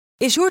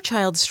Is your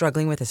child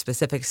struggling with a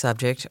specific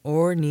subject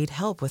or need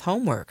help with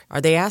homework?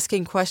 Are they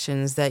asking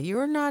questions that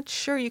you're not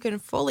sure you can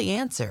fully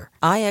answer?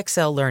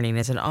 IXL Learning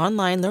is an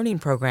online learning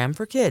program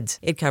for kids.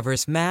 It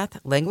covers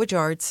math, language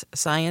arts,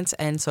 science,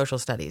 and social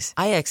studies.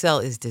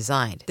 IXL is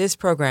designed. This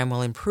program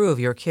will improve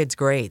your kids'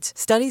 grades.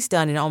 Studies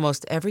done in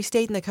almost every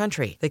state in the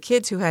country. The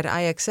kids who had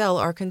IXL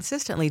are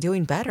consistently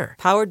doing better.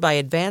 Powered by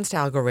advanced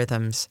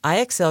algorithms,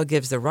 IXL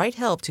gives the right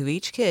help to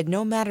each kid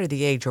no matter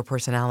the age or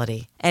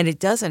personality. And it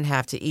doesn't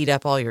have to eat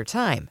up all your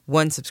time.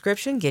 One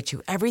subscription gets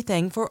you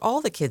everything for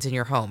all the kids in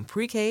your home,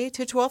 pre-K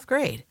to 12th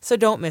grade. So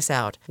don't miss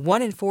out.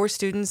 1 in 4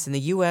 students in the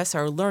U.S.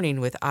 are learning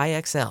with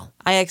IXL.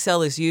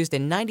 IXL is used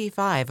in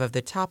 95 of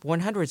the top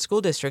 100 school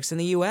districts in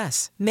the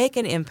U.S. Make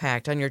an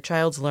impact on your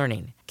child's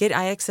learning. Get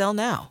IXL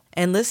now.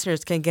 And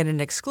listeners can get an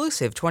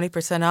exclusive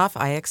 20% off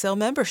IXL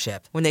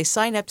membership when they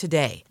sign up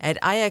today at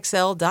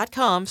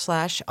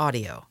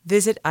IXL.com/audio.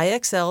 Visit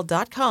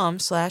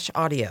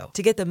IXL.com/audio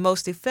to get the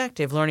most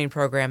effective learning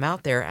program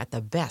out there at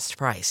the best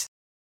price.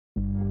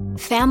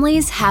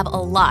 Families have a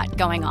lot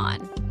going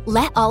on.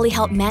 Let Ollie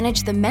help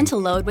manage the mental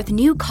load with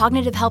new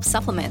cognitive help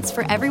supplements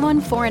for everyone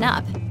 4 and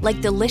up,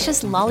 like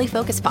delicious Lolly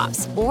Focus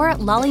Pops or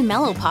Lolly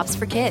Mellow Pops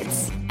for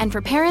kids. And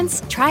for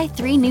parents, try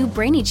 3 new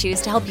Brainy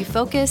Chews to help you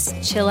focus,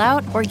 chill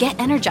out, or get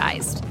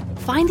energized.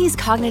 Find these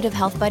cognitive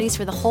health buddies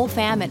for the whole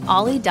fam at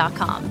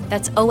ollie.com.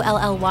 That's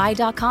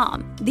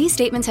OLLY.com. These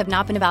statements have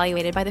not been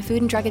evaluated by the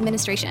Food and Drug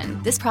Administration.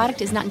 This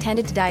product is not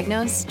intended to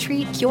diagnose,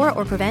 treat, cure,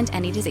 or prevent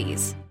any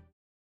disease.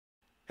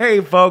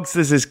 Hey folks,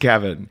 this is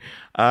Kevin.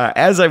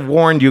 As I've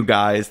warned you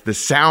guys, the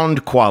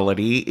sound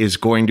quality is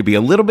going to be a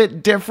little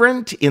bit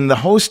different in the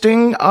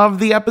hosting of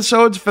the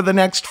episodes for the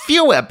next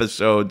few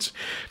episodes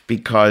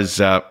because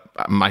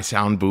my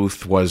sound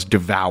booth was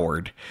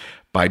devoured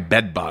by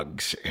bed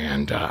bugs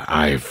and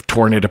I've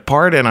torn it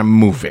apart and I'm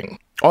moving.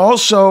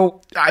 Also,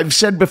 I've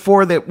said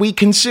before that we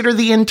consider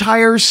the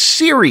entire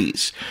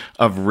series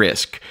of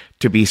Risk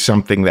to be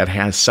something that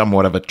has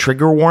somewhat of a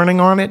trigger warning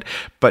on it.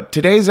 But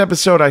today's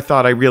episode, I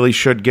thought I really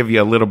should give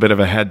you a little bit of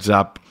a heads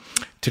up.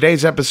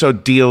 Today's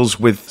episode deals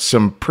with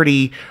some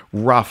pretty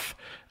rough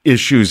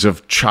issues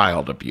of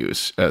child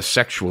abuse,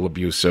 sexual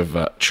abuse of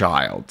a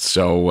child.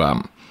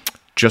 So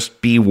just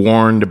be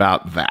warned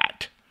about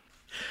that.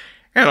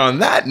 And on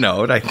that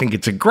note, I think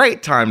it's a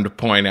great time to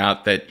point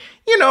out that,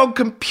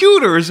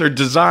 computers are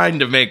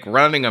designed to make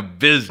running a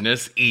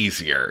business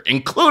easier,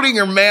 including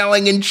your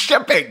mailing and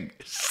shipping.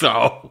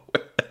 So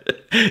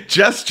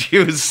just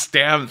use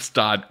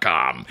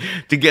Stamps.com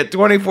to get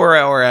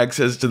 24-hour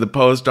access to the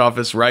post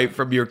office right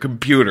from your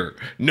computer.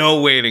 No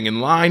waiting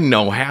in line,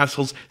 no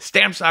hassles.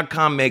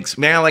 Stamps.com makes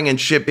mailing and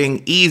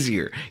shipping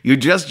easier. You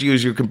just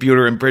use your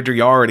computer and printer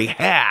you already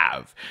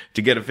have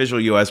to get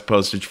official U.S.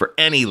 postage for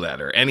any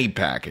letter, any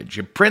package.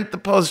 You print the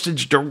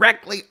postage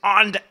directly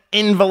onto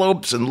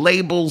envelopes and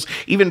labels,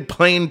 even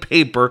plain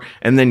paper,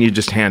 and then you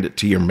just hand it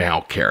to your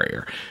mail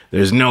carrier.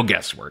 There's no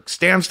guesswork.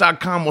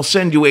 Stamps.com will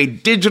send you a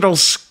digital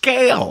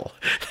scale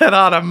that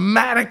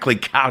automatically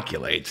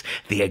calculates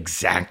the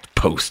exact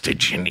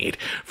postage you need.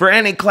 For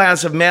any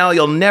class of mail,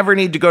 you'll never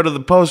need to go to the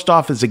post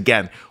office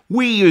again.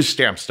 We use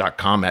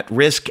Stamps.com at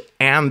Risk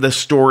and the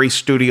Story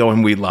Studio,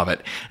 and we love it.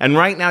 And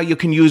right now, you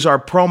can use our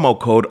promo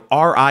code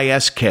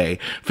RISK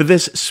for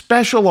this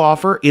special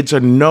offer. It's a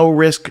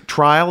no-risk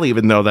trial,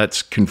 even though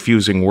that's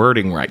confusing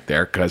wording right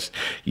there, because,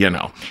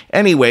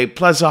 Anyway,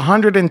 plus a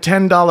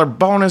 $110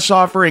 bonus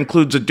offer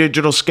includes a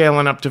digital scale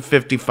and up to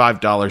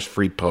 $55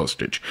 free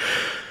postage.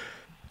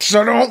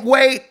 So don't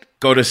wait.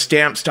 Go to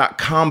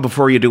Stamps.com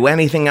before you do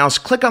anything else.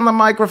 Click on the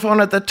microphone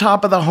at the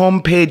top of the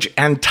homepage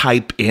and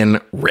type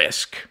in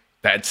Risk.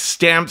 That's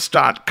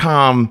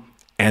Stamps.com.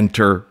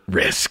 Enter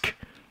Risk.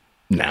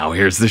 Now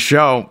here's the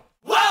show.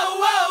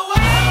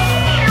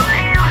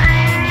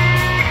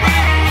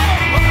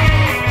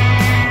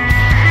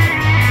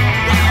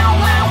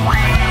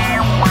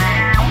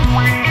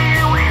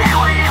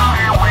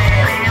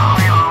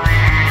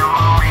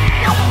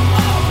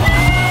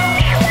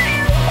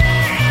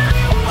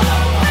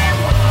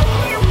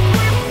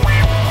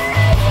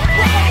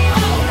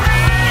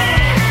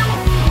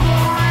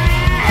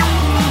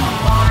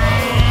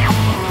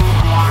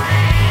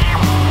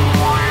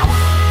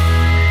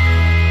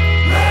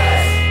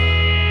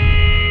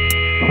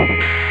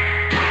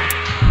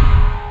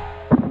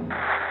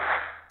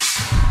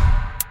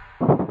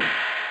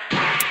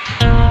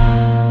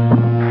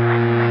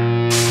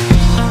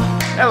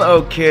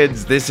 Hello,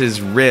 kids. This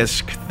is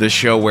Risk, the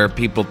show where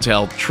people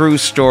tell true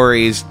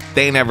stories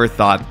they never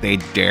thought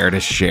they'd dare to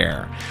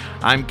share.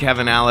 I'm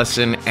Kevin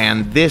Allison,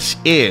 and this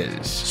is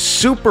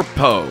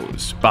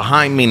Superpose,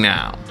 behind me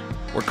now.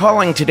 We're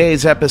calling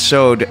today's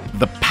episode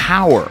The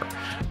Power.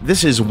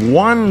 This is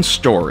one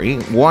story,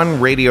 one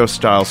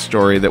radio-style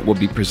story that we'll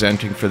be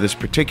presenting for this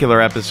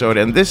particular episode,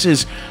 and this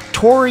is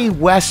Tori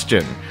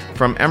Weston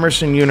from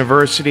Emerson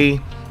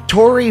University.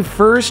 Tori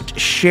first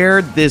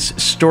shared this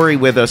story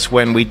with us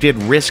when we did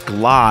Risk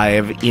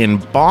Live in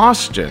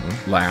Boston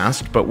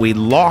last, but we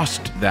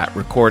lost that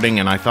recording,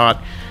 and I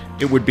thought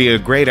it would be a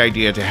great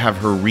idea to have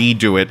her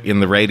redo it in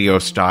the radio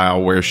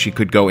style where she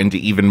could go into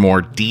even more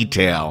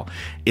detail.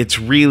 It's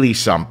really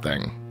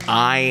something.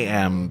 I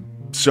am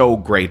so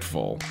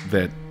grateful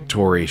that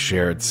Tori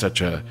shared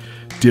such a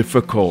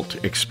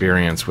difficult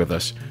experience with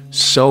us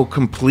so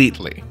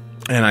completely.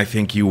 And I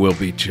think you will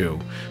be too.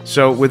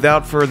 So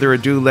without further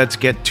ado, let's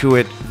get to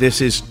it. This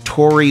is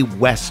Tori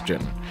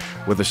Weston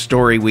with a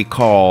story we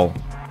call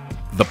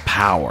The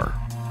Power.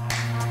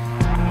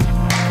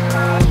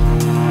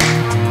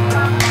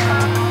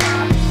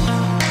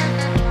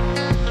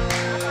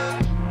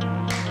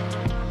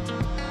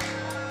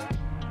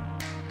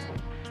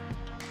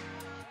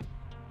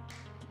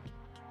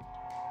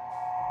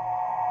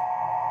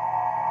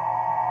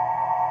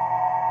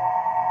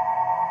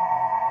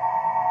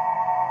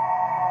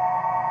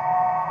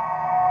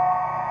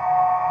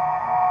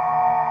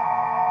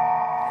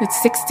 It's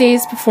 6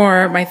 days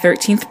before my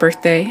 13th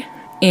birthday,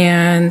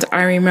 and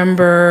I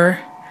remember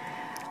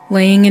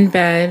laying in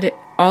bed,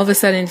 all of a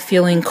sudden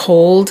feeling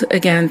cold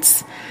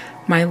against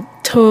my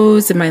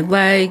toes and my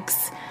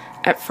legs.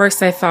 At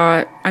first I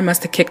thought I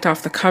must have kicked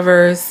off the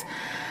covers,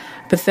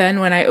 but then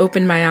when I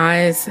opened my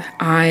eyes,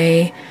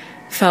 I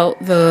felt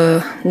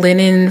the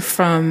linen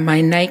from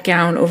my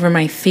nightgown over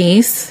my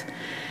face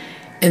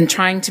and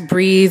trying to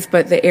breathe,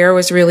 but the air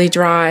was really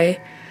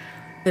dry.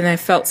 And I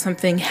felt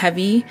something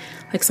heavy,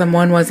 like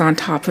someone was on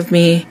top of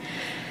me.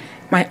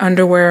 My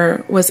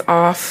underwear was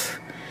off.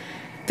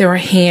 There were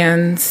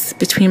hands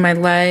between my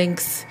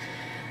legs,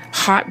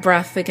 hot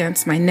breath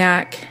against my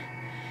neck.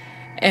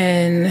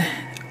 And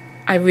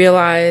I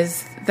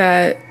realized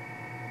that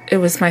it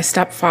was my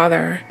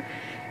stepfather.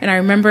 And I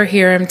remember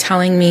hearing him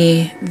telling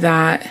me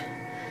that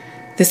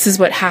this is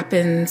what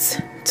happens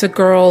to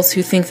girls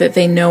who think that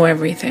they know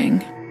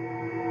everything.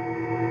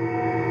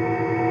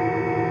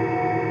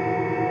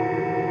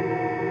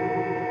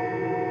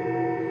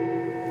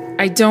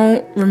 I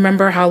don't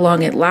remember how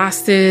long it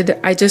lasted.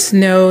 I just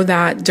know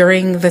that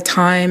during the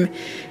time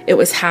it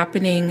was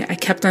happening, I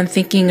kept on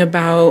thinking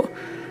about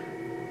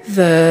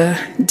the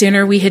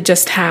dinner we had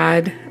just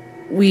had.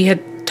 We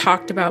had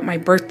talked about my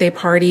birthday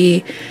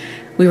party.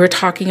 We were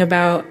talking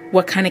about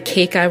what kind of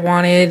cake I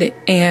wanted,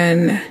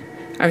 and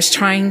I was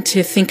trying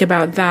to think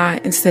about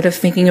that instead of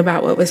thinking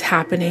about what was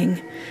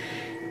happening.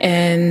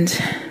 And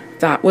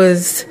that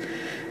was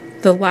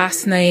the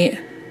last night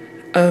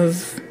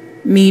of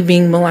me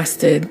being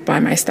molested by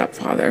my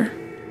stepfather.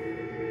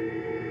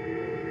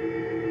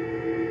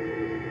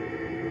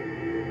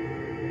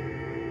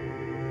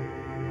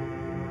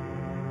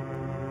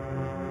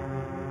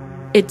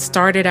 It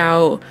started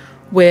out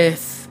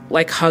with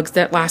like hugs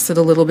that lasted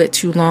a little bit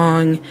too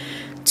long,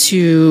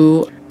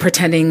 to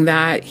pretending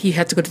that he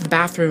had to go to the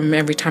bathroom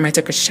every time I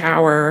took a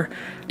shower.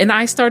 And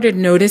I started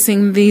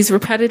noticing these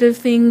repetitive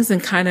things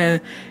and kind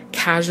of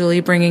casually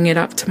bringing it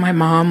up to my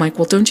mom, like,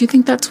 well, don't you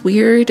think that's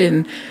weird?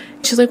 And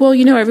she's like, well,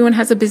 everyone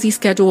has a busy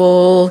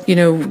schedule.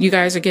 You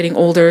guys are getting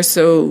older,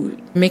 so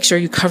make sure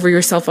you cover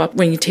yourself up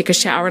when you take a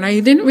shower. And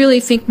I didn't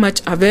really think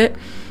much of it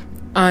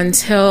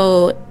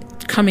until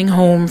coming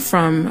home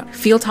from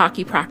field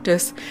hockey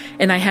practice,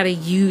 and I had a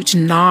huge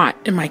knot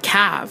in my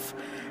calf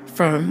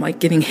from like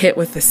getting hit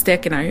with the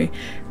stick, and I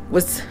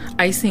was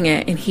icing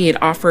it, and he had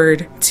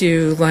offered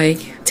to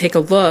like take a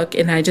look,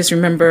 and I just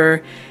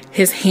remember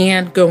his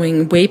hand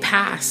going way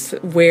past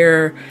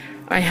where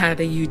I had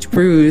a huge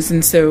bruise.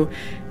 And so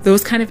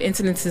those kind of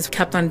incidences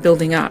kept on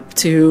building up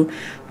to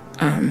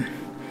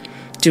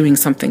doing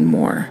something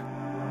more.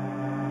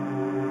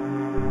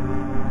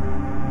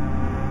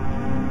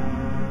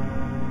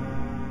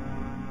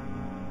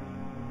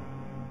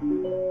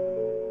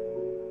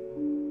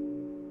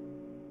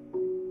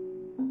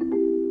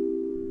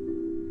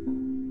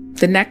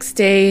 The next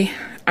day,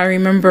 I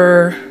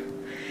remember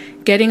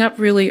getting up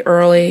really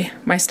early.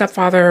 My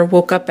stepfather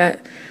woke up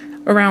at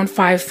around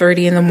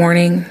 5:30 in the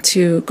morning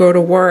to go to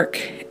work,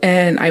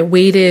 and I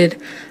waited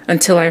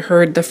until I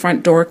heard the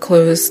front door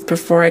close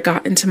before I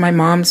got into my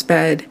mom's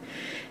bed.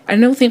 I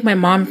don't think my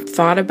mom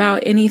thought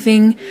about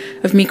anything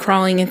of me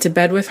crawling into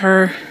bed with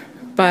her,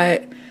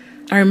 but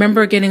I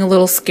remember getting a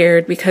little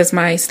scared because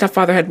my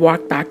stepfather had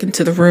walked back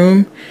into the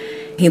room.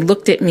 He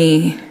looked at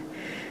me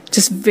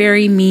just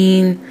very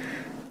mean,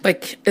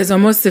 like it's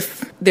almost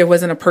if there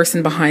wasn't a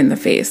person behind the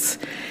face.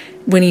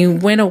 When he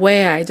went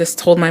away, I just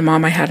told my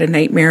mom I had a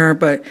nightmare,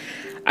 but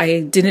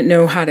I didn't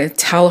know how to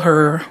tell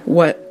her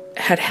what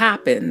had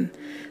happened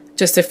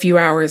just a few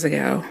hours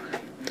ago.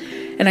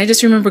 And I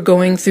just remember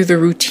going through the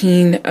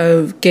routine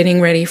of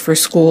getting ready for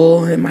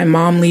school and my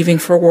mom leaving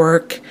for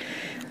work,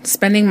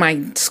 spending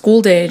my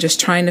school day just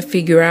trying to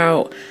figure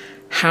out,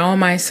 how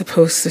am I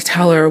supposed to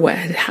tell her what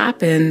had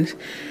happened?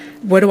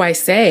 What do I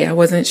say? I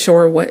wasn't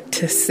sure what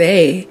to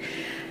say.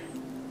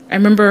 I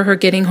remember her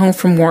getting home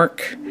from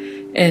work,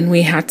 and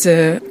we had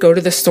to go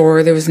to the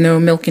store. There was no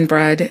milk and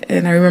bread.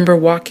 And I remember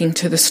walking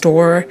to the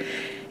store,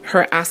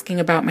 her asking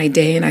about my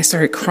day, and I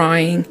started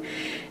crying.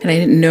 And I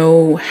didn't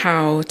know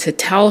how to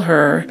tell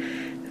her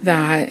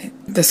that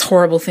this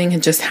horrible thing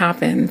had just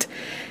happened.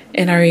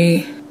 And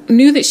I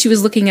knew that she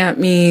was looking at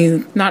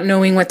me, not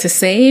knowing what to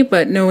say,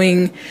 but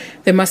knowing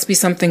there must be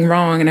something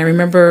wrong. And I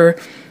remember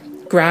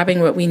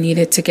grabbing what we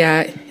needed to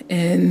get.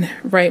 And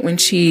right when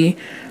she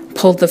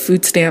pulled the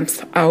food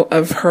stamps out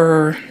of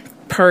her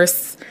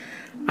purse,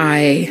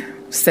 I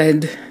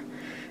said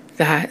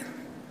that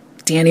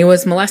Danny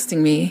was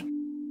molesting me.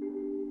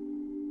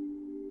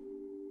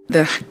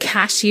 The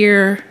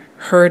cashier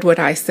heard what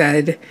I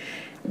said.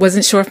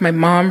 Wasn't sure if my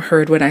mom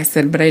heard what I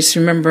said, but I just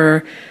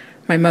remember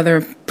my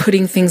mother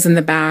putting things in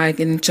the bag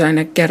and trying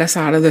to get us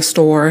out of the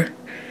store.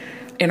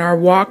 And our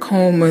walk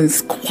home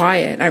was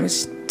quiet. I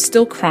was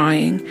still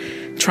crying,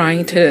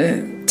 trying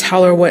to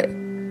tell her what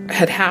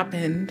had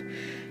happened.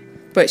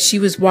 But she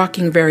was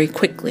walking very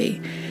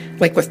quickly,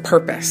 like with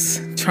purpose,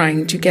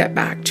 trying to get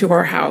back to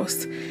our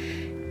house.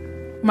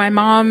 My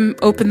mom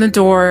opened the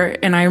door,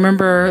 and I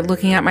remember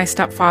looking at my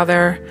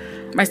stepfather.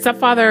 My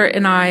stepfather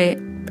and I,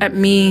 at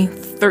me,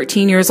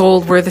 13 years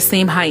old, were the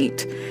same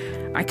height.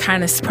 I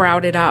kind of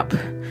sprouted up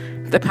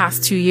the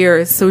past 2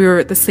 years, so we were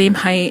at the same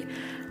height.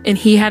 And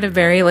he had a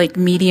very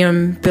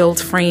medium build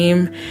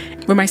frame.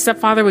 When my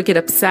stepfather would get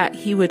upset,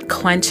 he would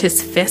clench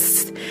his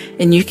fist,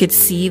 and you could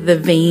see the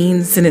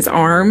veins in his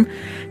arm.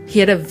 He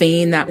had a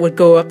vein that would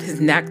go up his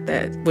neck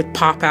that would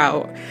pop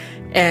out.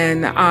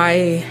 And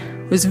I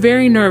was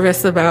very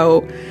nervous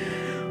about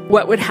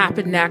what would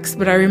happen next.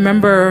 But I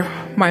remember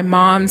my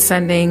mom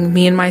sending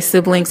me and my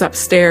siblings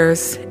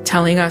upstairs,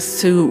 telling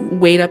us to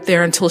wait up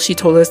there until she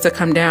told us to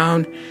come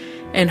down.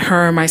 And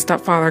her and my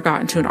stepfather got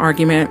into an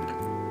argument,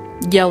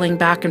 yelling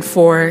back and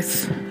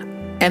forth.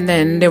 And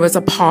then there was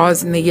a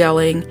pause in the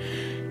yelling,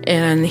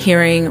 and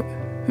hearing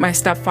my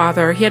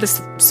stepfather, he had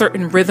a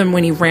certain rhythm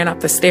when he ran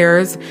up the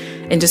stairs,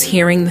 and just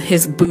hearing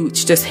his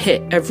boots just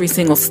hit every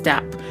single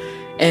step,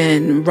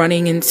 and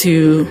running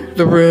into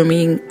the room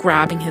and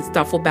grabbing his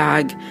duffel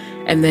bag,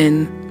 and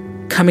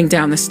then coming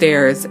down the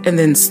stairs, and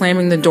then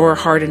slamming the door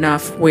hard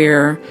enough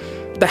where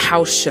the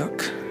house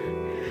shook.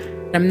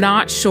 I'm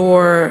not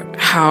sure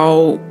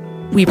how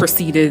we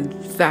proceeded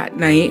that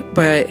night,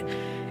 but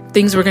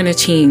things were going to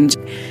change.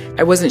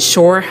 I wasn't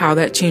sure how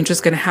that change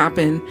was going to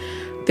happen.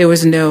 There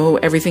was no,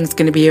 everything's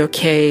going to be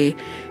okay.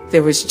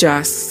 There was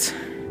just,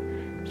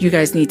 you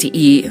guys need to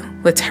eat.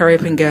 Let's hurry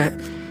up and get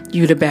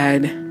you to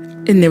bed.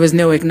 And there was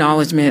no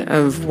acknowledgement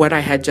of what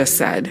I had just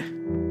said.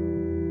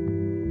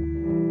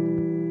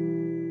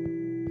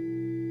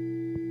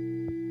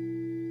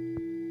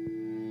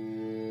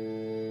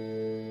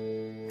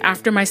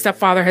 After my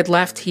stepfather had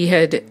left, he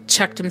had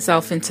checked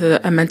himself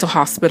into a mental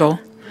hospital.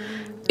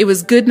 It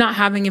was good not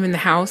having him in the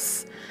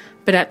house,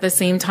 but at the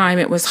same time,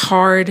 it was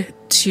hard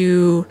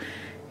to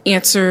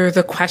answer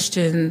the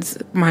questions.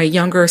 My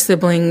younger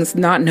siblings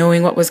not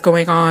knowing what was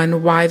going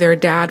on, why their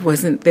dad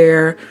wasn't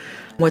there,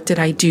 what did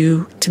I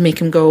do to make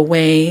him go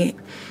away?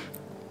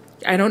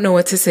 I don't know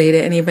what to say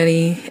to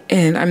anybody,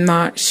 and I'm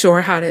not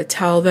sure how to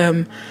tell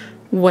them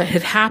what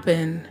had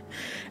happened.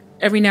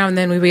 Every now and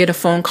then we would get a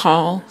phone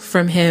call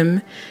from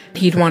him.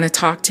 He'd want to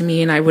talk to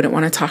me, and I wouldn't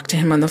want to talk to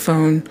him on the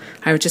phone.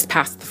 I would just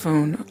pass the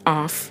phone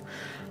off.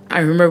 I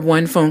remember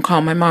one phone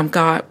call my mom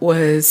got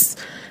was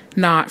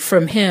not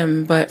from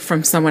him, but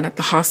from someone at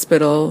the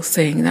hospital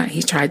saying that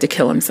he tried to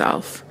kill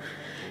himself.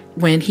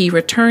 When he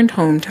returned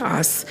home to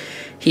us,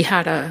 he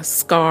had a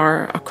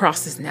scar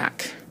across his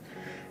neck.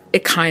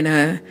 It kind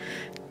of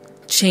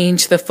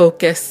changed the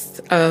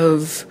focus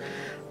of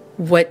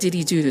what did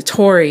he do to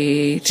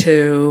Tori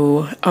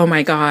to, oh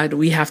my God,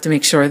 we have to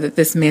make sure that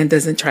this man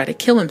doesn't try to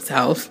kill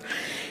himself.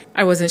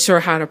 I wasn't sure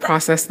how to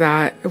process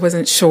that. I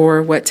wasn't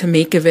sure what to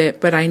make of it,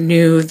 but I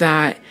knew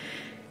that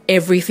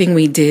everything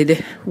we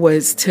did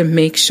was to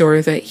make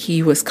sure that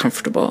he was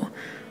comfortable,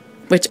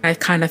 which I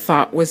kind of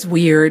thought was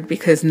weird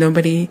because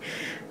nobody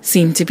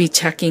seemed to be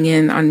checking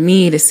in on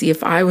me to see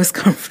if I was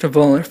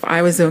comfortable or if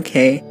I was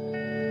okay.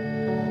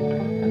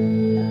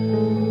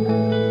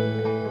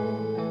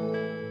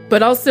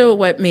 But also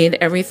what made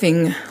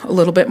everything a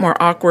little bit more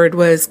awkward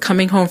was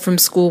coming home from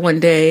school one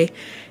day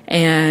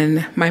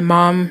and my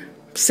mom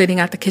sitting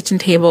at the kitchen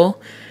table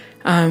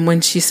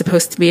when she's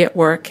supposed to be at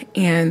work.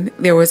 And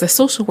there was a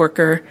social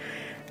worker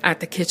at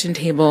the kitchen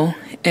table.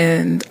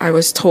 And I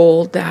was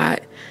told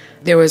that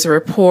there was a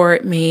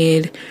report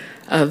made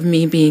of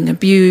me being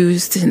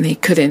abused and they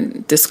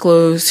couldn't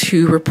disclose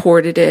who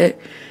reported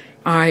it.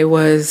 I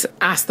was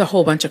asked a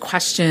whole bunch of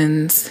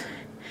questions.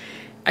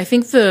 I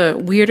think the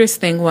weirdest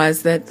thing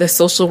was that the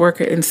social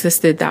worker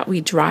insisted that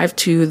we drive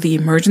to the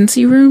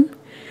emergency room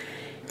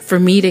for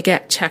me to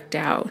get checked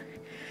out.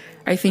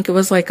 I think it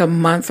was like a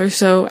month or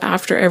so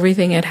after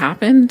everything had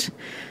happened.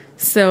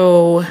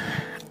 So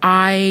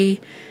I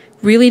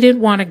really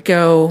didn't want to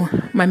go.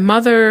 My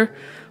mother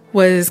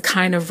was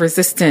kind of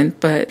resistant,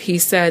 but he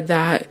said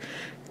that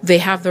they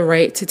have the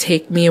right to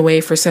take me away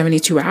for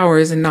 72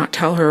 hours and not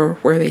tell her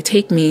where they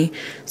take me.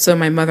 So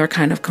my mother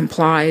kind of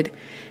complied.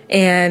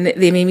 And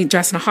they made me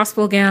dress in a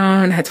hospital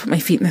gown, had to put my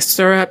feet in the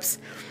stirrups.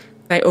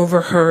 I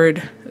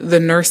overheard the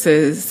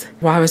nurses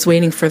while I was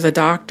waiting for the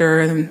doctor,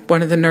 and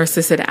one of the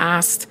nurses had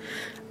asked,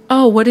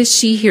 "Oh, what is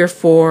she here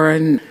for?"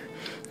 And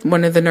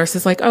one of the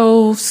nurses like,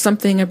 oh,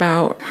 something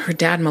about her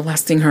dad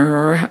molesting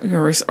her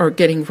or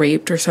getting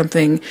raped or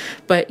something.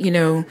 But,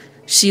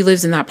 she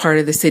lives in that part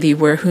of the city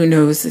where who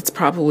knows, it's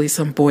probably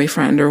some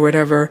boyfriend or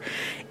whatever.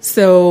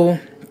 So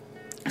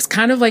it's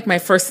kind of like my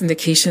first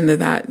indication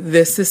that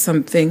this is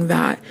something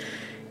that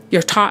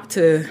you're taught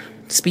to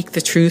speak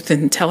the truth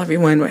and tell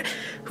everyone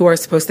who are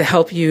supposed to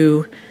help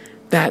you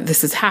that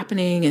this is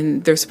happening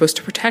and they're supposed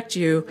to protect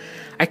you.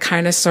 I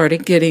kind of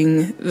started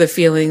getting the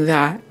feeling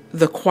that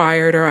the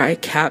quieter I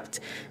kept,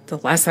 the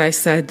less I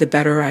said, the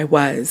better I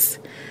was.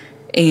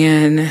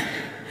 And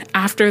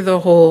after the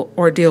whole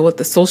ordeal with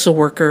the social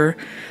worker,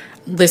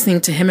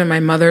 listening to him and my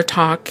mother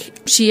talk,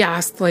 she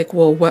asked,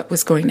 well, what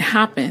was going to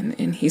happen?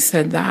 And he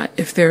said that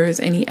if there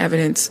is any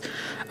evidence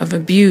of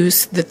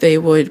abuse, that they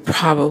would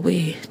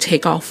probably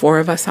take all 4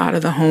 of us out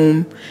of the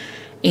home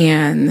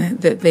and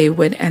that they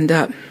would end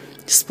up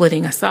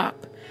splitting us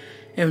up.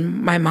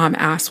 And my mom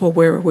asked, well,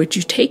 where would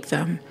you take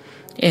them?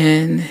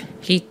 And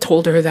he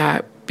told her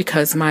that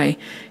because my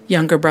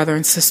younger brother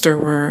and sister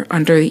were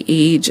under the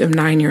age of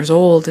 9 years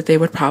old, that they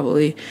would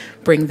probably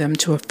bring them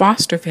to a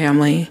foster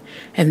family,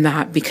 and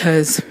that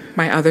because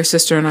my other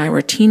sister and I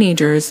were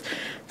teenagers,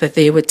 that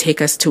they would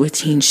take us to a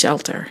teen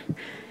shelter.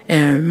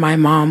 And my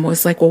mom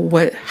was like,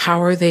 well,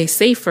 how are they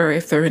safer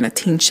if they're in a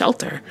teen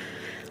shelter?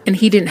 And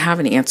he didn't have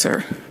an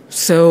answer.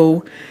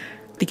 So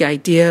the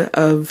idea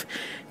of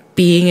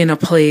being in a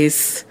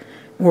place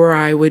where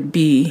I would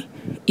be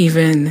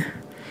even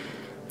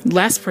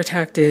less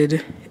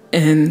protected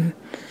and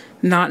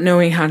not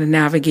knowing how to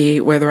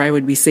navigate whether I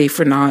would be safe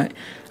or not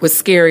was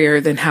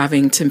scarier than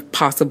having to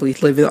possibly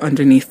live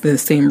underneath the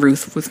same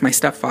roof with my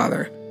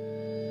stepfather.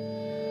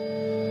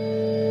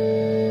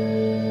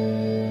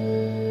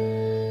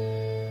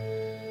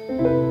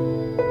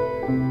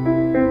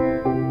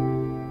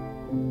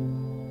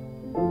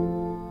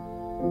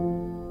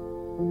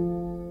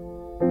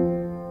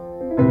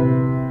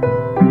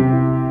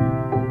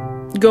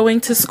 Going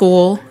to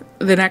school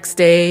the next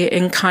day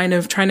and kind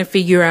of trying to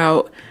figure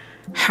out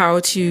how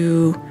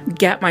to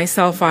get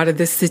myself out of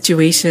this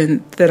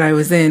situation that I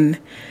was in.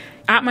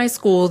 At my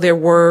school, there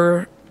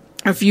were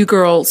a few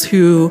girls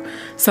who,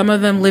 some of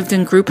them lived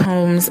in group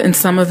homes and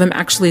some of them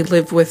actually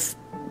lived with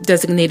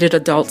designated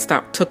adults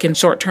that took in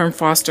short-term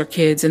foster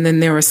kids. And then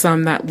there were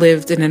some that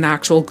lived in an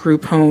actual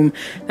group home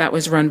that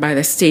was run by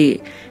the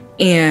state.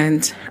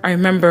 And I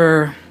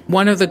remember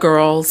one of the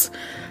girls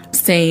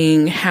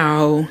saying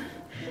how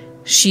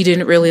she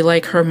didn't really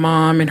like her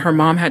mom and her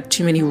mom had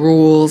too many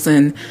rules.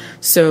 And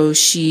so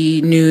she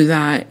knew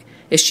that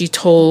if she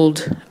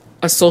told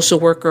a social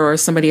worker or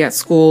somebody at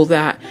school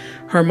that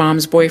her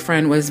mom's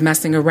boyfriend was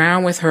messing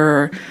around with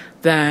her,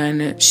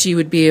 then she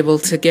would be able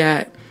to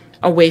get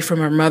away from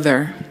her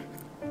mother.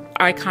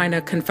 I kind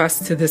of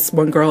confessed to this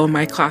one girl in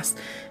my class,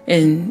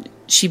 and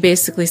she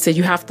basically said,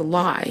 you have to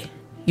lie.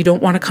 You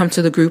don't want to come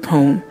to the group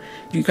home.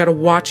 You got to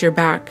watch your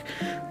back,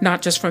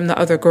 not just from the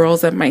other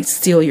girls that might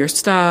steal your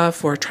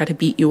stuff or try to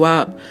beat you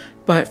up,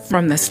 but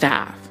from the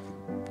staff.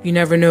 You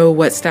never know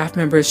what staff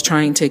member is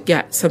trying to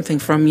get something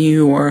from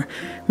you or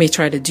may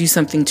try to do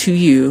something to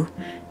you.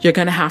 You're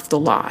going to have to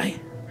lie.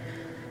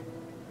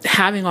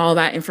 Having all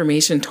that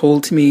information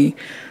told to me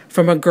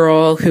from a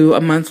girl who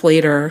a month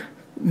later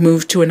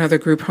moved to another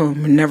group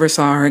home and never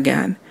saw her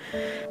again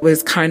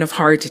was kind of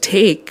hard to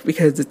take,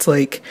 because it's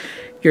like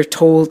you're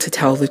told to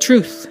tell the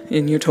truth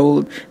and you're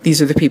told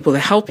these are the people that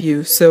help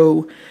you.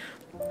 So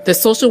the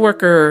social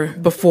worker,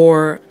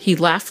 before he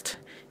left,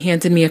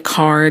 handed me a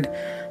card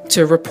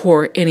to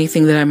report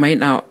anything that I might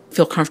not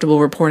feel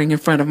comfortable reporting in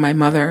front of my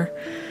mother.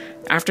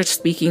 After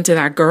speaking to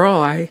that girl,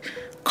 I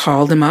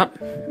called him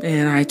up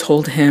and I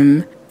told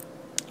him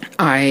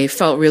I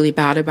felt really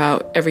bad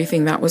about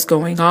everything that was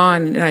going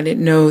on, and I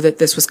didn't know that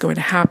this was going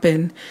to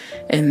happen,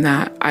 and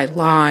that I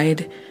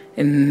lied,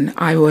 and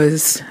I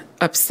was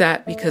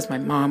upset because my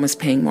mom was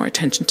paying more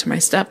attention to my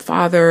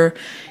stepfather,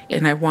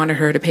 and I wanted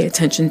her to pay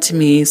attention to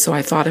me. So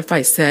I thought if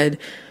I said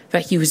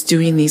that he was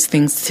doing these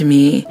things to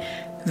me,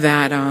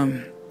 that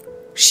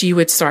she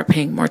would start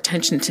paying more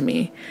attention to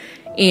me.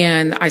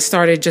 And I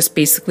started just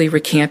basically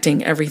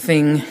recanting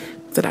everything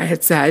that I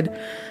had said,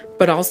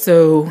 but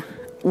also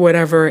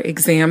whatever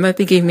exam that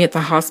they gave me at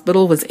the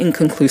hospital was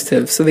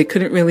inconclusive. So they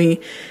couldn't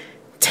really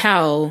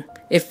tell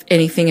if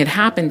anything had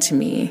happened to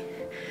me.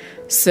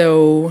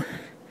 So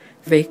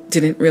they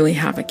didn't really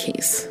have a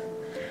case.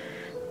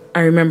 I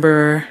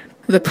remember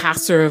the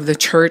pastor of the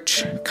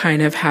church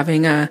kind of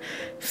having a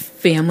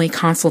family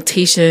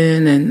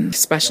consultation and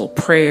special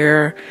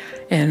prayer,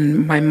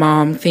 and my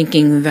mom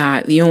thinking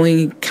that the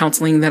only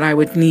counseling that I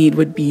would need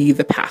would be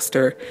the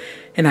pastor,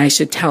 and I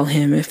should tell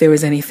him if there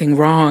was anything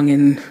wrong.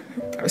 And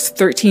I was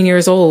 13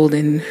 years old,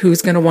 and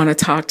who's going to want to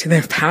talk to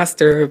their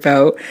pastor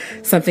about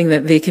something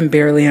that they can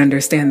barely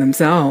understand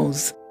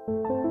themselves?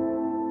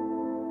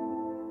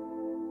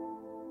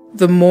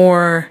 The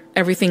more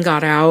everything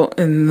got out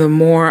and the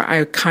more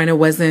I kind of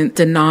wasn't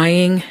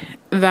denying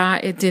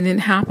that it didn't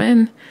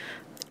happen,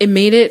 it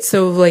made it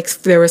so like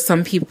there were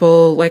some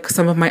people, like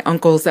some of my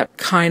uncles, that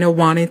kind of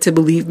wanted to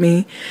believe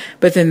me,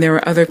 but then there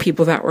were other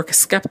people that were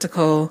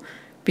skeptical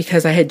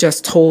because I had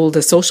just told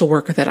a social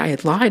worker that I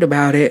had lied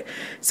about it.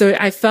 So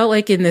I felt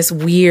like in this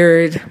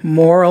weird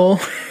moral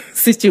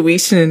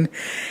situation,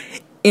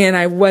 and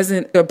I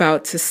wasn't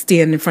about to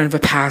stand in front of a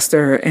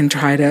pastor and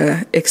try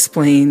to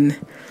explain.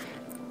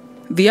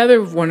 The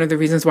other one of the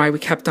reasons why we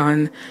kept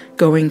on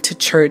going to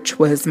church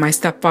was my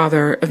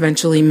stepfather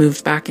eventually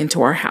moved back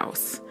into our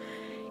house.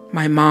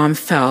 My mom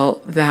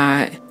felt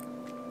that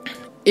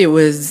it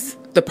was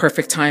the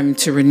perfect time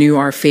to renew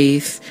our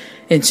faith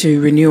and to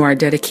renew our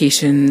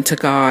dedication to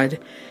God.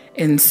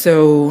 And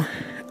so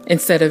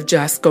instead of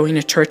just going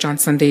to church on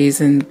Sundays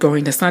and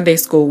going to Sunday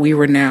school, we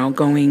were now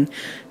going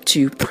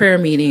to prayer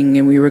meeting,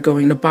 and we were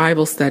going to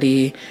Bible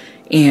study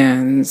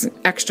and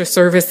extra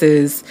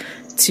services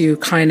to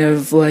kind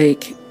of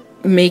like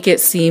make it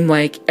seem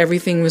like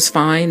everything was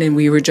fine and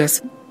we were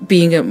just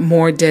being a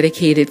more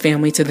dedicated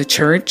family to the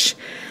church.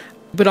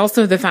 But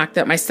also the fact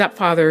that my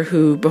stepfather,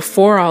 who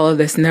before all of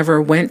this never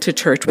went to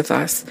church with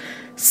us,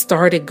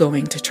 started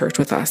going to church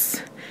with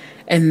us.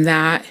 And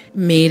that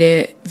made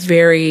it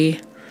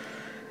very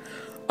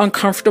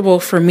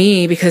uncomfortable for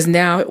me, because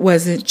now it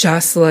wasn't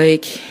just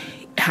like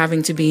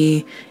having to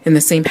be in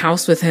the same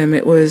house with him.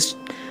 It was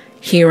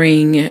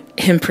hearing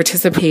him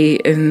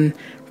participate in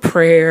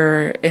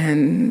prayer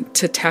and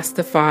to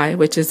testify,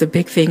 which is a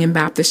big thing in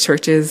Baptist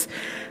churches,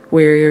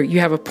 where you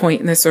have a point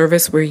in the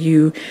service where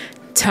you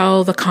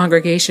tell the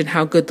congregation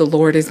how good the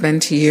Lord has been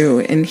to you,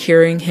 and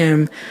hearing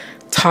him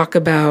talk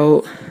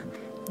about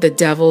the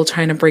devil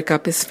trying to break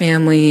up his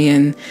family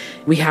and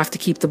we have to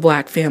keep the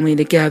Black family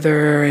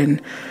together,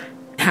 and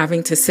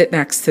having to sit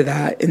next to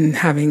that and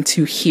having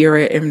to hear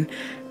it and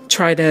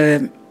try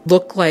to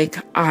look like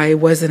I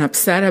wasn't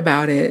upset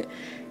about it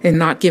and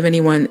not give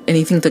anyone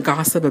anything to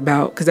gossip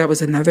about. Because that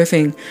was another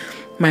thing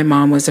my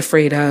mom was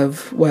afraid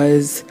of,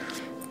 was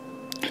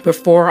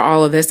before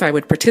all of this, I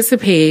would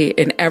participate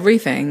in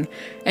everything,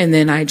 and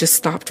then I just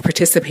stopped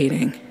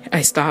participating.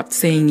 I stopped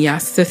saying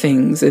yes to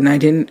things, and I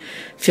didn't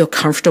feel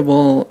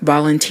comfortable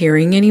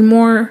volunteering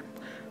anymore.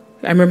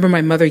 I remember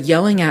my mother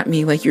yelling at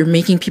me, like, you're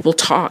making people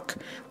talk.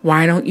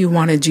 Why don't you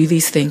want to do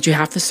these things? You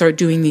have to start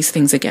doing these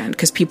things again,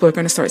 because people are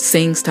going to start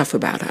saying stuff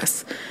about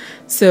us.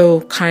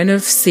 So kind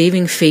of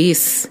saving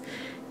face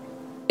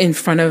in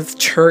front of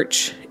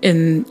church.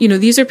 And, you know,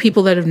 these are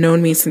people that have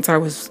known me since I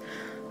was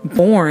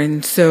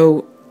born.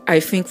 So I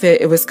think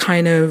that it was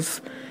kind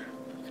of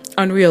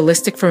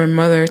unrealistic for my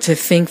mother to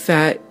think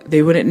that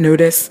they wouldn't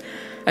notice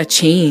a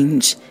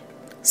change.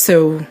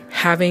 So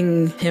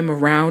having him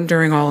around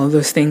during all of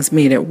those things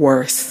made it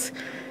worse.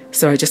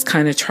 So I just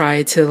kind of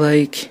tried to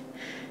like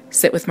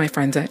sit with my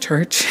friends at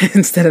church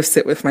instead of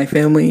sit with my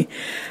family.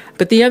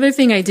 But the other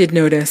thing I did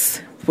notice,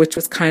 which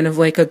was kind of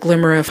like a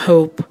glimmer of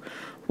hope,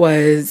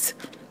 was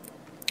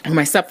when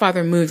my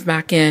stepfather moved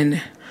back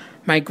in,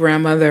 my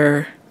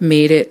grandmother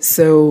made it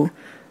so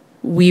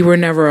we were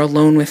never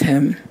alone with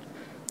him.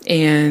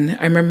 And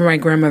I remember my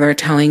grandmother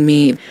telling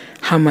me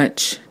how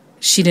much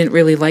she didn't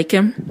really like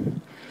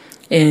him.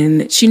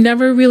 And she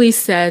never really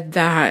said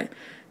that,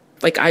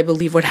 like, I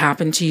believe what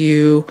happened to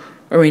you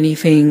or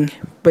anything,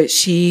 but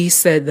she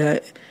said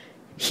that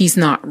he's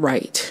not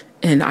right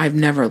and I've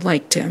never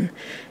liked him.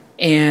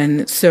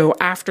 And so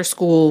after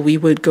school, we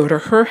would go to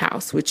her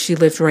house, which she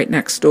lived right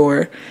next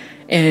door,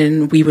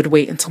 and we would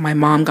wait until my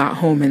mom got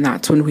home, and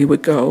that's when we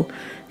would go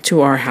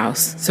to our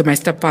house. So my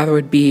stepfather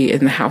would be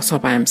in the house all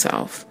by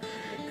himself.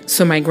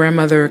 So my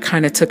grandmother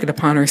kind of took it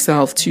upon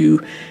herself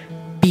to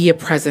be a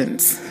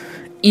presence,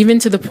 even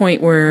to the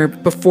point where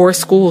before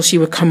school, she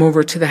would come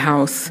over to the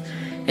house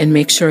and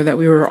make sure that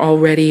we were all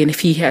ready. And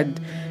if he had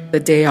the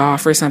day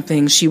off or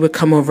something, she would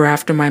come over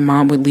after my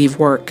mom would leave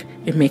work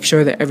and make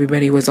sure that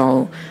everybody was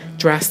all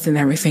dressed and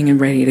everything and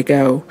ready to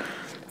go.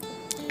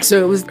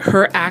 So it was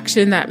her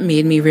action that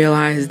made me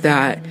realize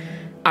that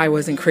I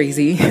wasn't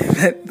crazy,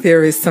 that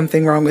there is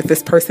something wrong with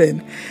this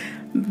person,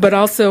 but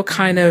also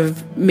kind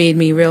of made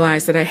me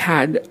realize that I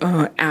had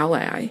an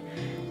ally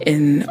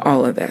in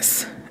all of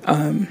this.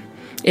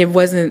 It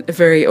wasn't a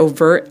very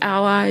overt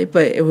ally,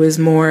 but it was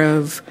more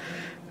of,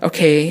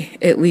 okay,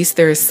 at least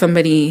there is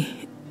somebody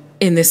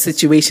in this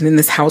situation, in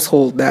this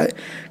household, that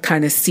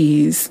kind of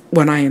sees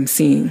what I am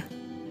seeing.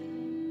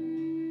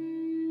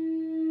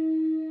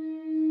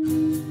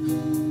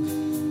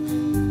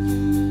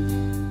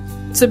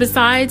 So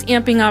besides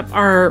amping up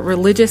our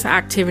religious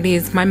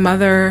activities, my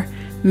mother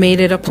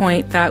made it a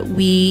point that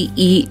we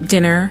eat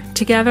dinner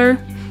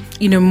together,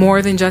 you know,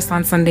 more than just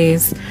on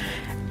Sundays.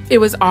 It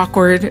was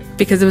awkward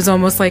because it was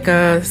almost like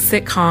a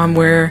sitcom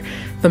where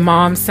the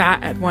mom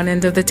sat at one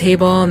end of the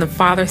table and the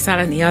father sat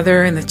on the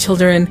other and the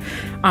children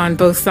on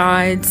both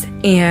sides.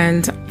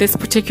 And this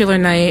particular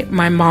night,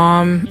 my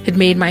mom had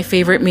made my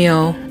favorite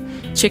meal,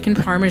 chicken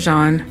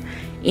parmesan,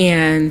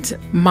 and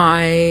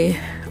my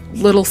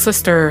little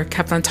sister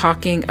kept on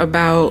talking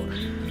about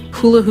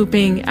hula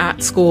hooping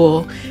at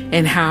school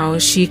and how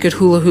she could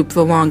hula hoop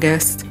the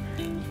longest.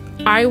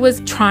 I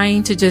was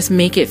trying to just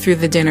make it through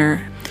the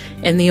dinner.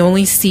 And the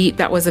only seat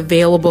that was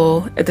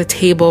available at the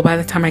table by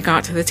the time I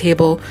got to the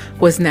table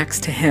was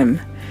next to him.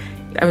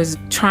 I was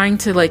trying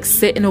to like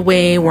sit in a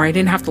way where I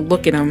didn't have to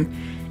look at him.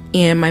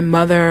 And my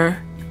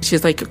mother,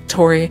 she's like,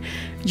 Tori,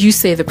 you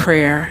say the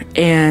prayer.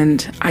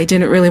 And I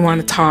didn't really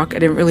want to talk. I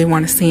didn't really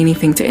want to say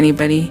anything to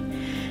anybody.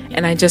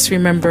 And I just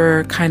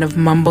remember kind of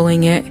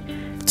mumbling it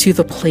to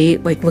the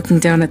plate, like looking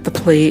down at the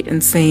plate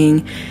and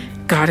saying,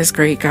 God is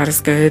great, God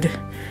is good.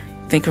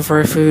 Thank you for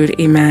our food,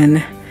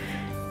 amen.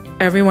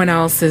 Everyone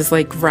else is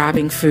like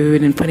grabbing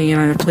food and putting it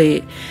on a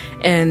plate.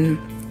 And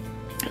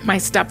my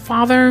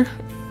stepfather,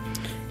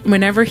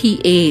 whenever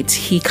he ate,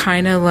 he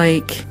kind of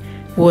like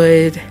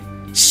would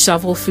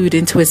shovel food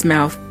into his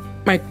mouth.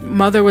 My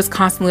mother was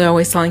constantly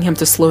always telling him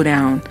to slow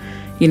down.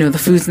 You know, the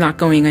food's not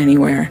going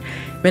anywhere.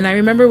 And I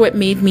remember what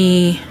made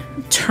me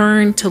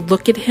turn to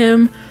look at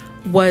him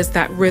was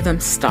that rhythm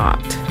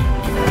stopped.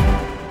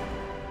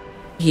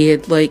 He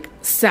had like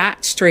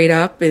sat straight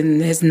up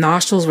and his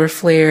nostrils were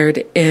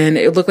flared and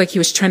it looked like he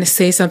was trying to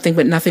say something,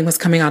 but nothing was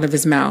coming out of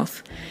his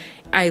mouth.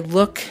 I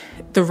look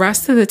the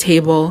rest of the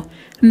table,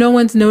 no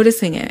one's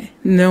noticing it.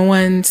 No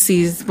one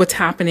sees what's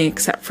happening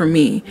except for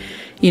me.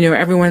 You know,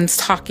 everyone's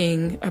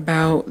talking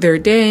about their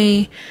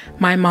day.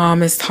 My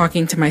mom is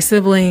talking to my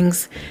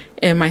siblings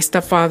and my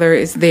stepfather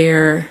is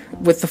there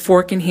with the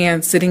fork in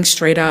hand, sitting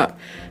straight up,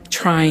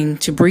 trying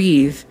to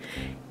breathe.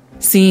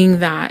 Seeing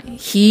that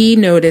he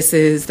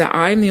notices that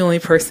I'm the only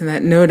person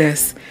that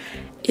noticed,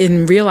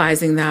 in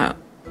realizing that,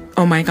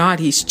 oh my God,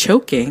 he's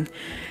choking.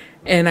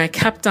 And I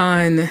kept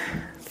on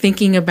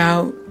thinking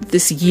about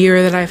this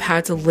year that I've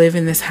had to live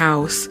in this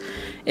house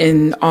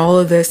and all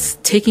of this,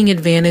 taking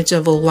advantage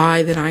of a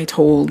lie that I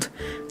told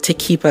to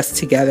keep us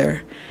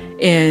together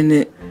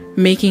and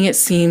making it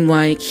seem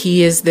like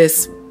he is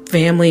this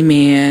family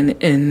man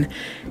and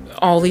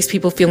all these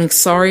people feeling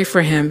sorry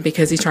for him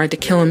because he tried to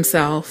kill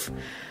himself.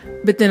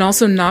 But then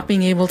also not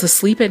being able to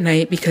sleep at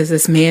night because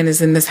this man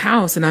is in this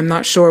house and I'm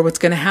not sure what's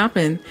going to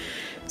happen.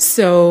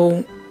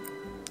 So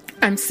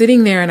I'm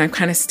sitting there and I'm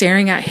kind of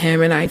staring at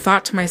him and I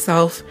thought to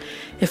myself,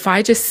 if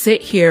I just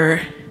sit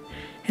here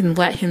and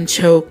let him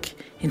choke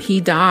and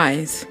he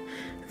dies,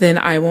 then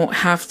I won't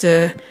have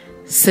to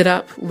sit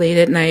up late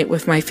at night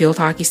with my field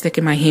hockey stick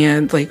in my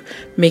hand, like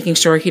making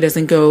sure he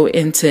doesn't go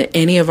into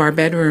any of our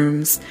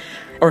bedrooms,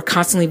 or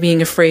constantly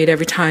being afraid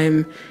every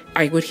time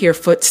I would hear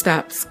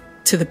footsteps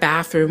to the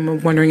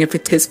bathroom, wondering if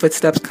it's his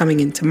footsteps coming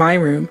into my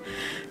room.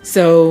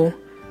 So,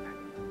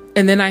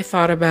 and then I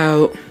thought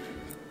about,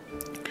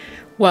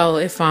 well,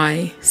 if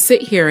I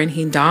sit here and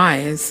he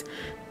dies,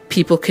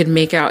 people could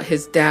make out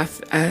his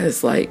death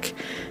as like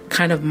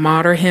kind of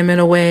martyr him in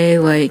a way,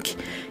 like,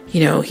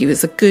 you know, he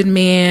was a good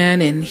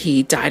man and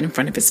he died in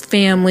front of his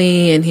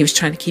family and he was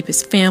trying to keep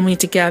his family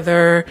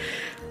together.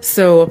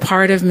 So a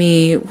part of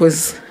me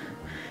was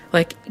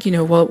like, you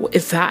know, well,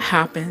 if that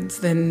happens,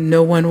 then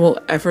no one will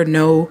ever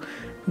know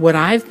what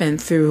I've been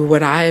through,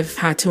 what I've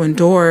had to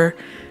endure,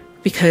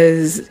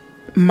 because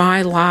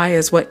my lie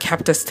is what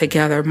kept us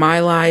together. My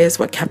lie is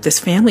what kept this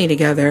family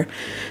together.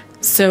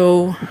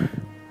 So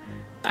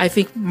I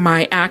think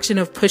my action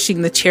of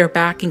pushing the chair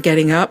back and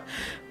getting up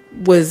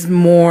was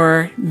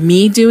more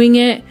me doing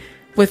it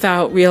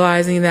without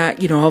realizing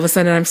that, you know, all of a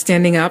sudden I'm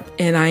standing up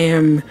and I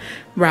am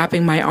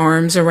wrapping my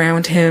arms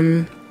around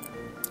him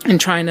and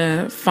trying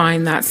to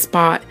find that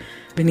spot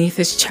beneath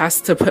his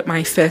chest to put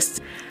my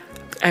fist.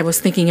 I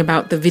was thinking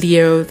about the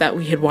video that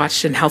we had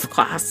watched in health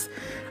class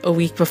a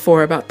week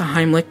before about the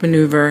Heimlich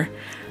maneuver.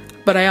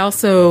 But I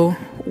also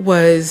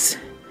was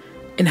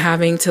in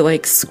having to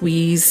like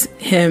squeeze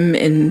him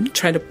and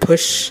try to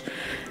push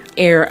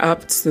air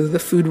up so the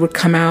food would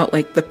come out,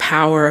 like the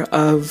power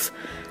of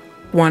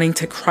wanting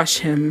to crush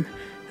him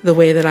the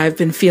way that I've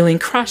been feeling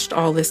crushed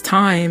all this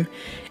time.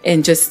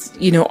 And just,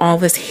 you know, all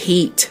this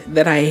hate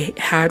that I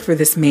had for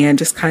this man,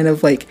 just kind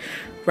of like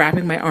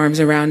wrapping my arms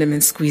around him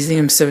and squeezing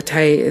him so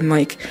tight and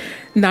like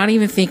not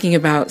even thinking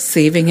about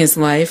saving his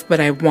life,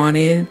 but I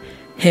wanted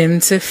him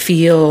to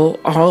feel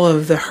all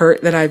of the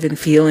hurt that I've been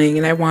feeling.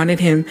 And I wanted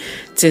him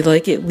to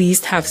like at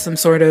least have some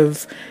sort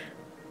of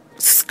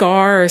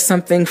scar or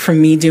something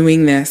from me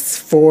doing this,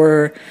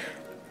 for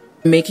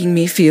making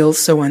me feel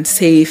so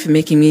unsafe,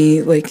 making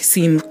me like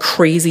seem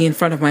crazy in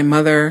front of my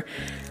mother.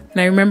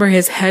 And I remember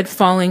his head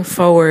falling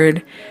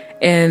forward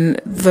and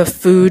the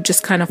food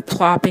just kind of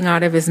plopping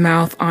out of his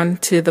mouth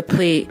onto the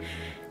plate.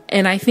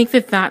 And I think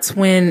that that's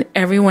when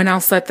everyone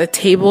else at the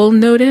table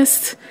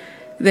noticed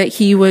that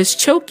he was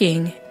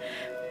choking.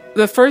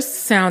 The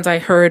first sounds I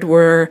heard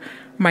were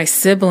my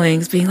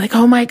siblings being like,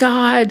 oh my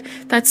God,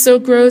 that's so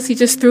gross. He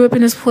just threw up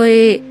in his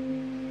plate.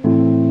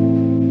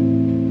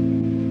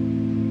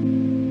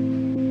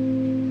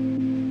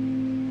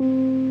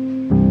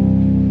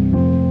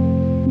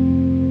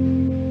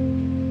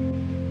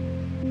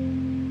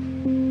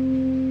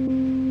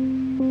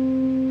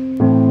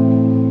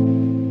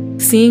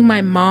 Seeing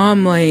my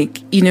mom,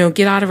 like, you know,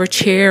 get out of her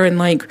chair and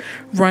like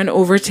run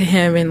over to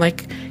him and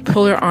like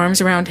pull her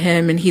arms around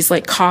him, and he's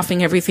like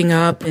coughing everything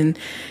up, and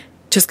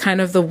just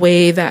kind of the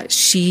way that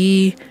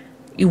she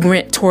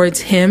went towards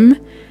him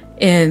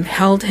and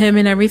held him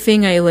and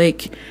everything, I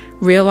like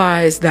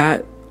realized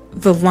that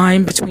the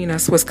line between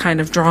us was kind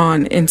of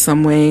drawn in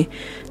some way,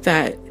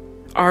 that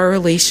our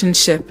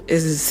relationship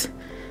is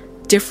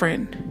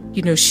different.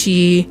 You know,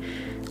 she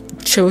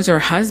chose her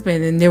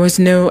husband, and there was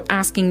no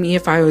asking me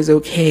if I was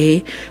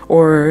okay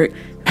or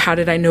how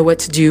did I know what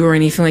to do or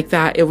anything like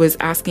that. It was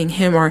asking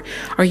him, are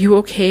you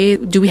okay?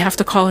 Do we have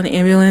to call an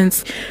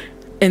ambulance?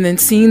 And then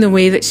seeing the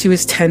way that she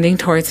was tending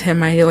towards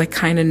him, I like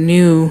kind of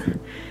knew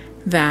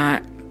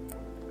that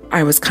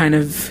I was kind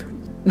of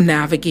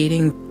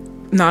navigating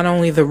not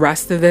only the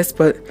rest of this,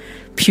 but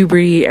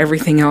puberty,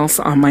 everything else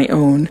on my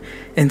own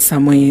in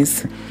some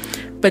ways.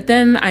 But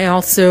then I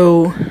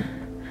also,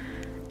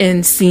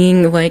 in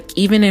seeing like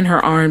even in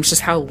her arms, just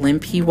how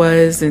limp he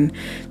was and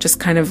just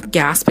kind of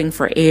gasping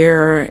for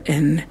air.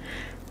 And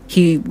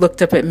he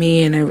looked up at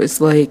me, and it was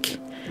like,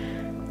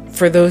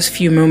 for those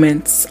few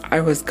moments,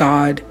 I was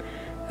God.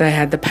 That I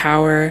had the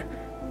power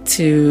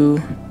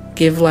to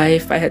give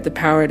life. I had the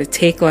power to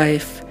take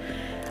life.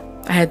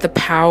 I had the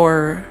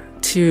power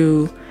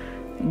to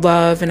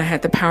love, and I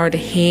had the power to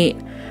hate.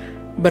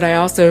 But I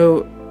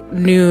also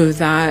knew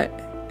that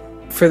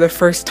for the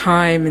first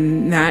time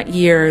in that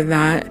year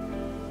that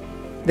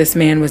this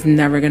man was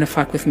never going to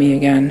fuck with me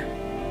again.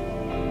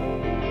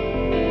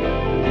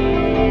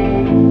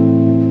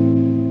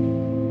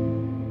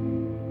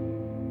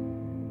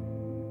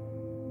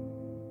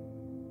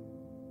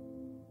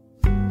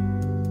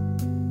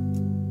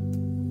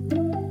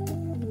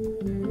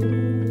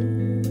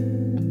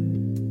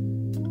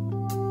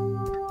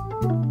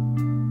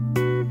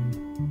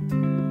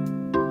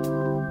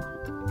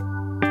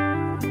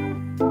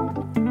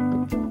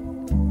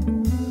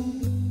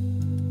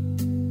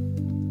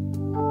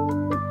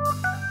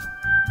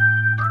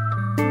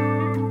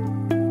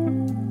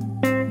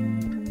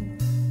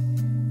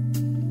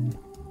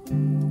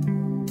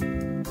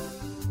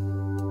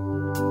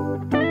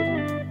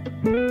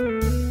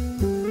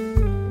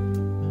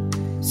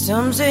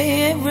 Some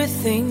say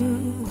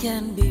everything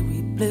can be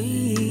replaced,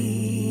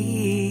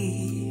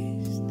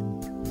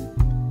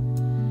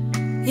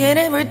 yet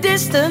every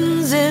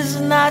distance is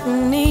not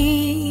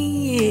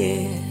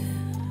near.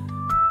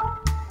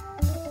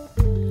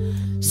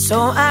 So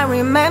I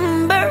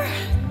remember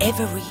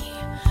every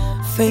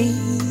face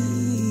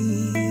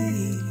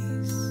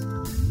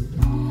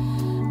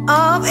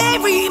of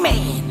every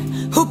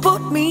man who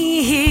put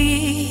me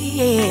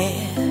here.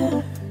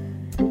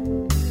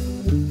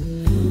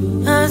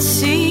 I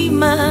see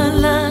my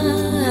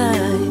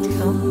light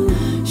come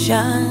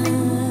shining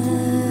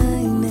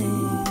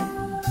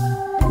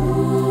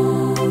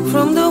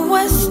from the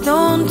west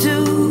on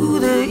to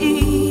the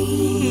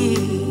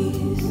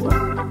east.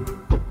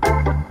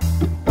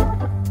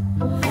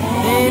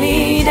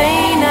 Any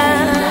day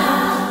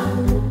now,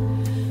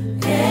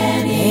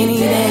 any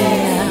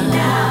day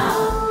now,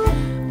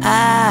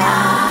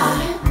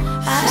 I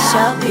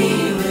shall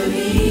be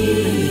released.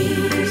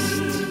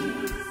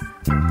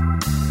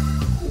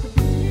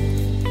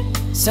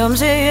 Some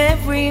say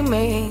every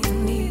man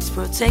needs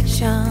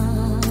protection.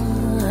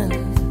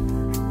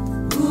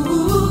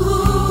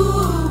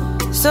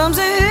 Some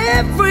say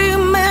every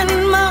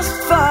man must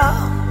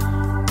fall.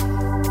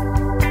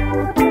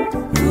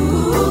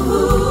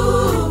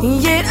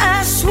 Yet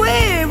I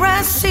swear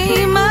I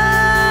see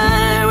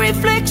my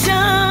reflection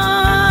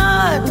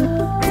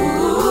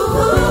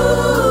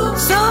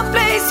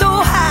someplace so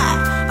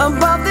high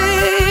above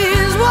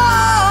this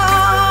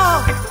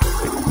wall.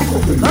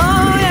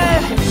 Oh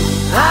yeah,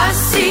 I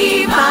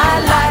see my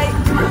light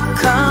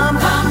come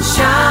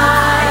shining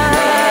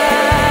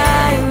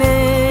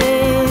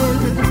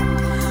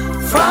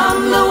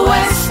from the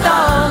west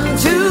on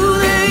to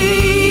the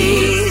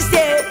east.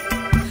 Yeah.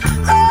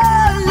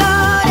 Oh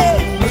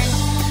Lordy,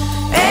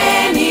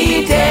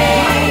 any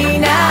day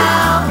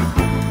now,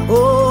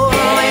 oh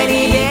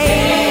any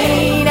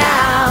day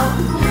now,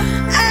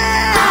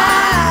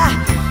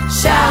 I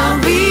shall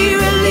be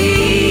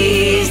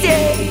released.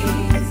 Yeah.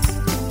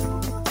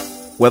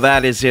 Well,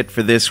 that is it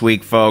for this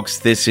week, folks.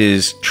 This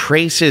is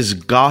Trace's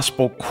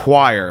Gospel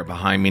Choir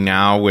behind me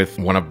now with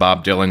one of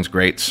Bob Dylan's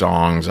great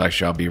songs, I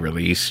Shall Be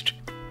Released.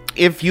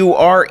 If you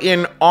are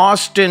in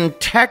Austin,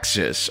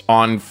 Texas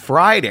on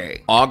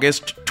Friday,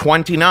 August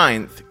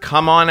 29th,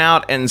 come on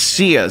out and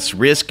see us.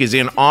 Risk is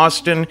in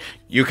Austin.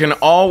 You can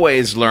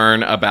always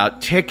learn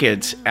about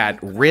tickets at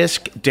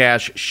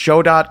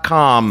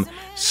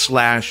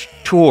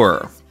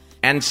risk-show.com/tour.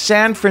 And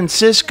San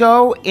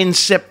Francisco, in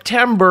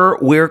September,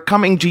 we're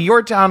coming to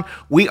your town.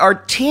 We are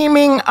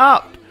teaming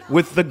up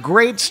with the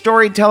great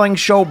storytelling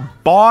show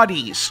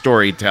Bawdy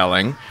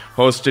Storytelling,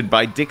 hosted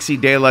by Dixie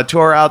De La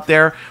Tour out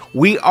there.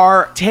 We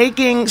are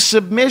taking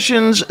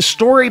submissions,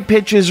 story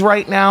pitches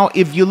right now.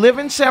 If you live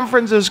in San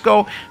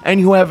Francisco and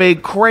you have a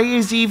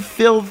crazy,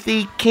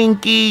 filthy,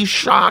 kinky,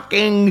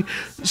 shocking,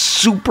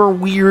 super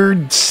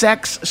weird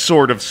sex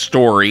sort of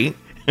story,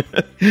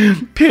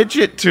 pitch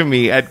it to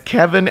me at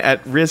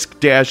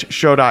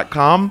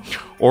kevin@risk-show.com.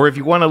 Or if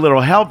you want a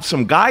little help,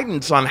 some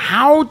guidance on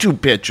how to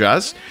pitch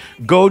us,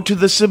 go to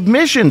the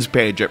submissions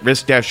page at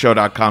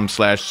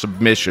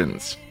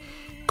risk-show.com/submissions.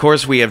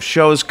 course, we have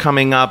shows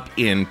coming up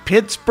in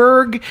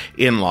Pittsburgh,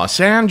 in Los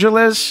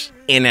Angeles,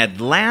 in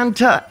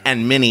Atlanta,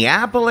 and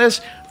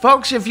Minneapolis.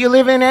 Folks, if you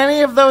live in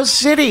any of those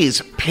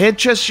cities,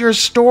 pitch us your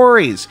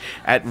stories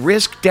at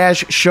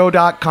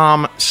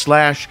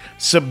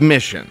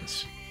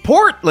risk-show.com/submissions.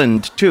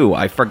 Portland, too.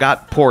 I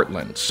forgot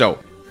Portland. So,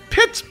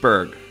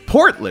 Pittsburgh,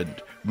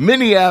 Portland,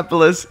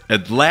 Minneapolis,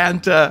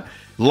 Atlanta,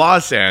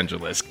 Los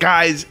Angeles.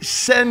 Guys,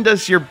 send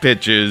us your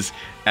pitches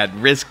at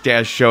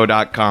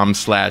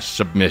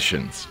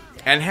risk-show.com/submissions.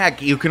 And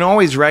heck, you can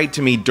always write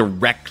to me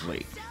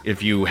directly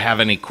if you have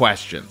any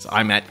questions.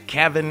 I'm at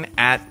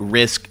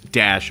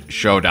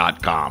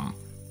kevin@risk-show.com.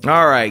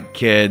 All right,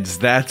 kids,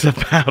 that's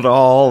about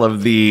all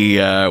of the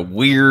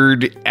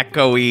weird,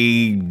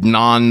 echoey,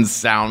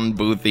 non-sound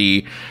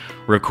boothy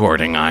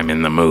recording I'm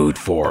in the mood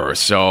for.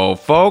 So,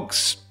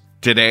 folks,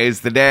 today's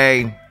the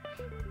day.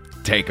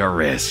 Take a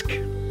risk.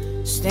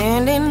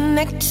 Standing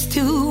next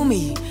to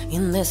me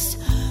in this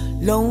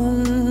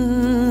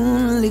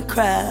lonely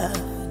crowd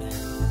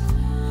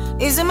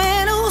is a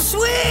man who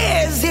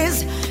swears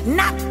he's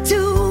not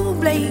to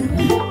blame.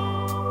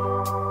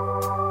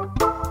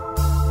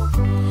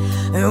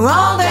 And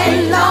all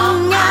day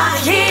long I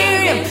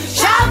hear him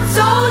shout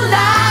so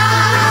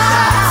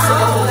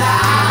loud,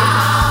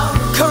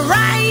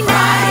 crying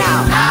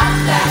out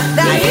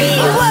that he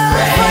was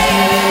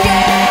afraid.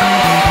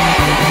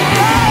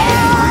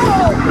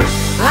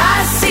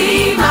 I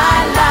see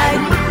my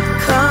light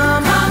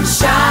come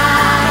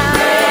shining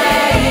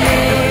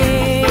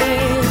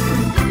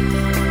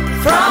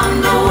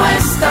from the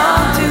west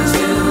onto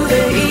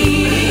the east.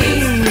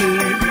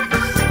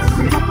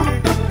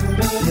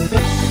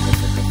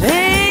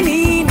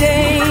 Any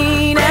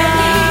day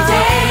now,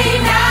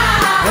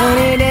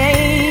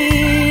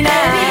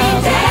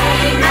 any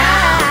day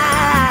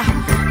now,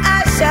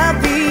 I shall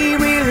be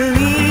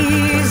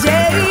released.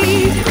 Yeah.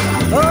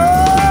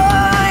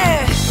 Oh,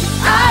 yeah.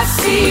 I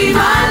see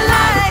my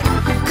light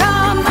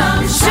come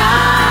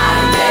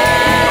shining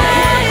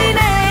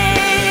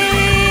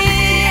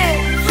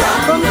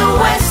from the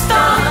west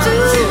onto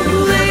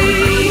the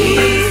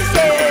east.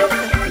 Yeah.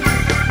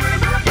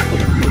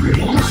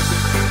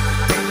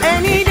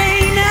 Any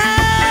day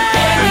now,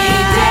 any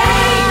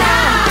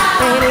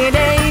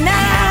day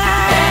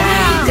now,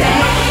 any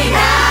day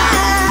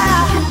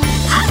now,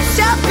 I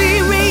shall be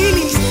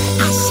released.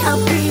 I shall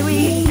be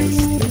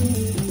released.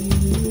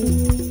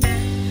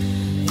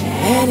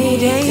 Any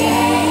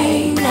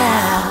day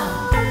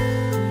now,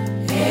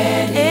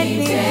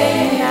 any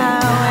day now,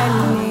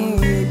 any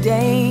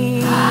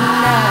day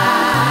now,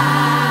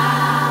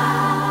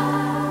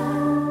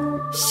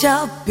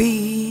 shall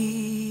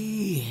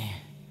be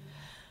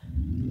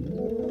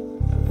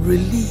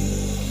released.